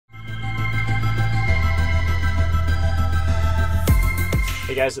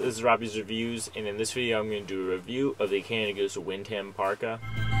Hey guys, this is Robbie's Reviews, and in this video I'm going to do a review of the Canada Goose Wyndham Parka.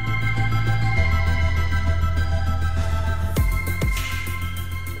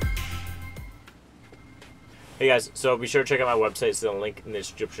 Hey guys, so be sure to check out my website. It's the link in the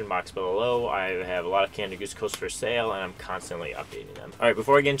description box below. I have a lot of Canada Goose coats for sale, and I'm constantly updating them. Alright,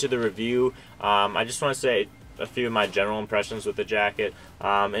 before I get into the review, I just want to say a few of my general impressions with the jacket,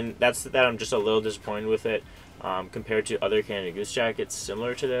 and that's that I'm just a little disappointed with it. Compared to other Canada Goose jackets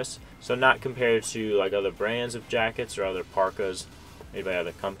similar to this. So not compared to like other brands of jackets or other parkas made by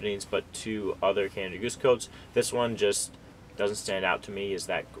other companies, but to other Canada Goose coats. This one just doesn't stand out to me as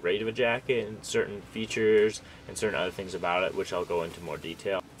that great of a jacket, and certain features and certain other things about it, which I'll go into more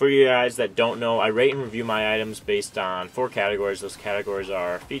detail. For you guys that don't know, I rate and review my items based on 4 categories. Those categories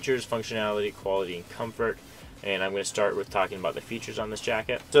are features, functionality, quality, and comfort. And I'm going to start with talking about the features on this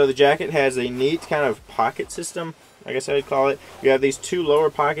jacket. So the jacket has a neat kind of pocket system, I guess I'd call it. You have these 2 lower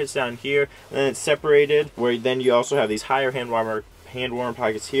pockets down here, and then it's separated, where then you also have these higher hand warmer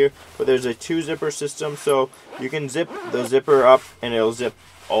pockets here. But there's a 2 zipper system, so you can zip the zipper up and it'll zip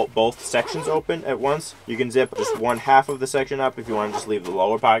both sections open at once. You can zip just one half of the section up if you want to just leave the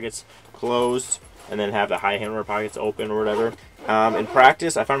lower pockets closed and then have the high hand warmer pockets open or whatever. In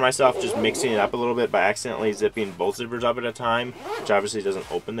practice, I found myself just mixing it up a little bit by accidentally zipping both zippers up at a time, which obviously doesn't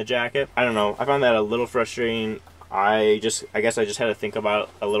open the jacket. I don't know, I found that a little frustrating. I guess I just had to think about it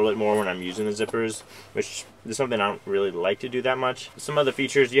a little bit more when I'm using the zippers, which is something I don't really like to do that much. Some other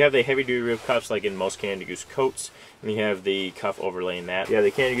features, you have the heavy duty rib cuffs like in most Canada Goose coats, and you have the cuff overlaying that. You have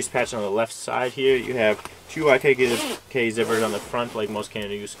the Canada Goose patch on the left side here. You have 2 YKK zippers on the front like most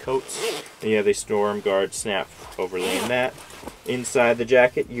Canada Goose coats, and you have the Storm Guard snap overlaying that. Inside the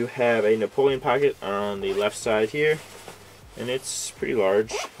jacket you have a Napoleon pocket on the left side here, and it's pretty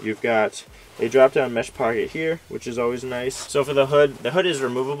large. You've got a drop-down mesh pocket here, which is always nice. So for the hood is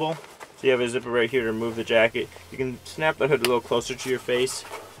removable. So you have a zipper right here to remove the jacket. You can snap the hood a little closer to your face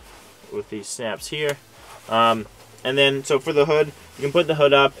with these snaps here. And then, so for the hood, you can put the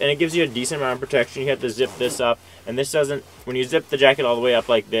hood up, and it gives you a decent amount of protection. You have to zip this up, and this doesn't, when you zip the jacket all the way up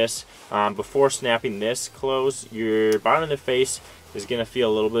like this, before snapping this closed, your bottom of the face is going to feel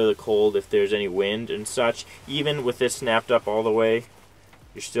a little bit of the cold if there's any wind and such. Even with this snapped up all the way,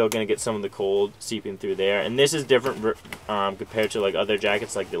 you're still going to get some of the cold seeping through there. And this is different compared to like other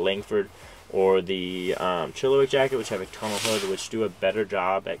jackets like the Langford or the Chilliwack jacket, which have a tunnel hood, which do a better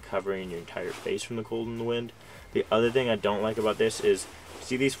job at covering your entire face from the cold and the wind. The other thing I don't like about this is,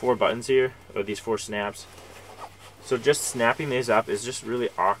 see these 4 buttons here, or these 4 snaps? So just snapping these up is just really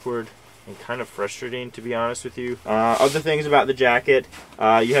awkward and kind of frustrating, to be honest with you. Other things about the jacket,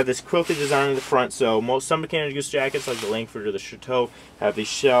 you have this quilted design in the front. So some Canada Goose jackets like the Langford or the Chateau have the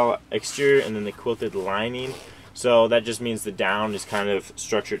shell exterior and then the quilted lining. So that just means the down is kind of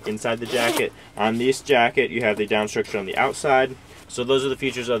structured inside the jacket. On this jacket you have the down structure on the outside. So those are the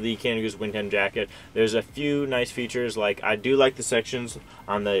features of the Canada Goose Wyndham jacket. There's a few nice features, like I do like the sections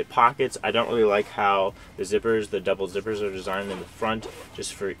on the pockets. I don't really like how the zippers, the double zippers, are designed in the front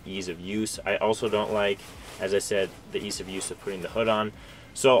just for ease of use. I also don't like, as I said, the ease of use of putting the hood on.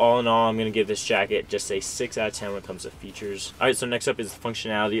 So all in all, I'm going to give this jacket just a 6 out of 10 when it comes to features. Alright, so next up is the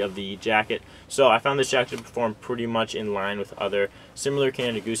functionality of the jacket. So I found this jacket to perform pretty much in line with other similar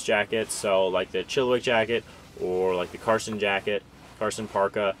Canada Goose jackets, so like the Chilliwack jacket or like the Carson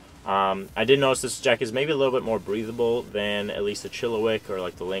Parka. I did notice this jacket is maybe a little bit more breathable than at least the Chilliwack or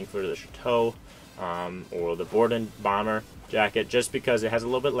like the Langford or the Chateau or the Borden Bomber jacket, just because it has a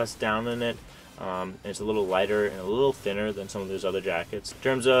little bit less down in it. And it's a little lighter and a little thinner than some of those other jackets. In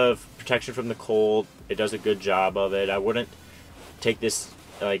terms of protection from the cold, it does a good job of it. I wouldn't take this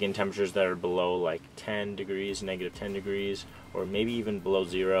like in temperatures that are below like 10 degrees, negative 10 degrees, or maybe even below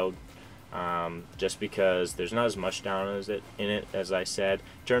 0. Just because there's not as much down in it, as I said.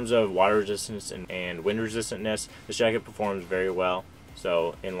 In terms of water resistance and wind resistantness, this jacket performs very well,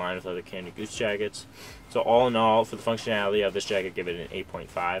 so in line with other Canada Goose jackets. So all in all, for the functionality of this jacket, give it an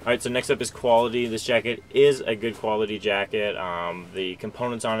 8.5. Alright, so next up is quality. This jacket is a good quality jacket. The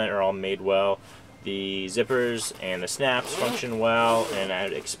components on it are all made well. The zippers and the snaps function well, and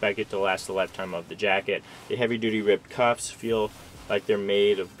I'd expect it to last the lifetime of the jacket. The heavy duty ribbed cuffs feel like they're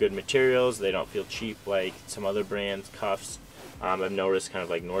made of good materials. They don't feel cheap like some other brands' cuffs. I've noticed kind of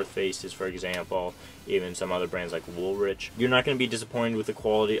like North Face's, for example, even some other brands like Woolrich. You're not going to be disappointed with the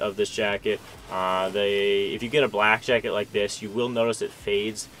quality of this jacket. If you get a black jacket like this, you will notice it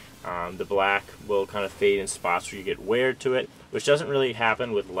fades. The black will kind of fade in spots where you get wear to it, which doesn't really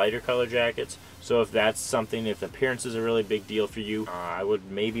happen with lighter color jackets. So if that's something, if appearance is a really big deal for you, I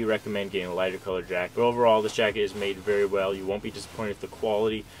would maybe recommend getting a lighter colored jacket. But overall, this jacket is made very well. You won't be disappointed with the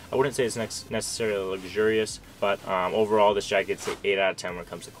quality. I wouldn't say it's necessarily luxurious, but overall, this jacket's an 8 out of 10 when it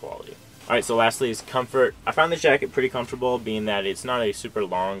comes to quality. Alright, so lastly is comfort. I found this jacket pretty comfortable, being that it's not a super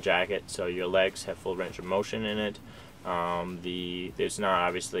long jacket, so your legs have full range of motion in it. It's not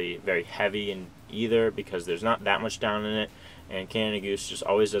obviously very heavy in either, because there's not that much down in it, and Canada Goose just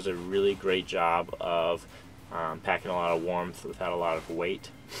always does a really great job of packing a lot of warmth without a lot of weight.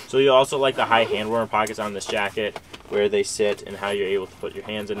 So you'll also like the high hand warmer pockets on this jacket, where they sit and how you're able to put your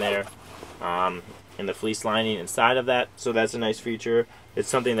hands in there, and the fleece lining inside of that. So that's a nice feature. It's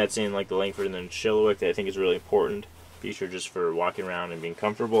something that's in like the Langford and the Chilliwack that I think is really important feature just for walking around and being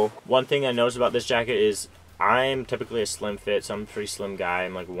comfortable. One thing I noticed about this jacket is I'm typically a slim fit, so I'm a pretty slim guy.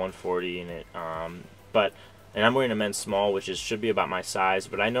 I'm like 140 in it, and I'm wearing a men's small, which should be about my size,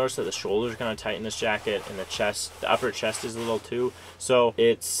 but I noticed that the shoulders are kind of tight in this jacket, and the upper chest is a little too, so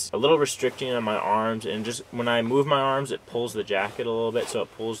it's a little restricting on my arms, and just when I move my arms, it pulls the jacket a little bit, so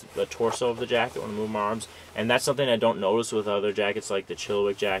it pulls the torso of the jacket when I move my arms, and that's something I don't notice with other jackets like the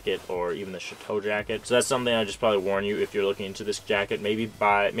Chilliwack jacket or even the Chateau jacket. So that's something I just probably warn you if you're looking into this jacket. Maybe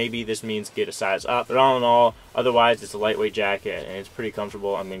this means get a size up, but all in all, otherwise it's a lightweight jacket and it's pretty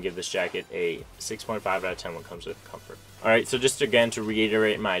comfortable. I'm going to give this jacket a 6.5 out of 10 when it comes to comfort. Alright, so just again to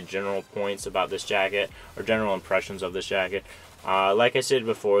reiterate my general points about this jacket, or general impressions of this jacket. Like I said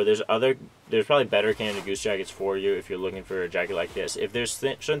before, there's probably better Canada Goose jackets for you if you're looking for a jacket like this. If there's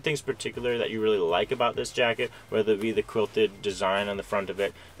certain things particular that you really like about this jacket, whether it be the quilted design on the front of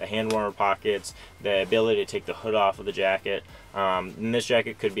it, the hand warmer pockets, the ability to take the hood off of the jacket, then this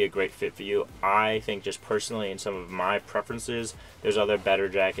jacket could be a great fit for you. I think just personally, in some of my preferences, there's other better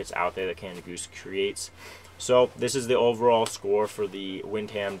jackets out there that Canada Goose creates. So this is the overall score for the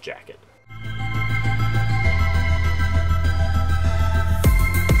Wyndham jacket.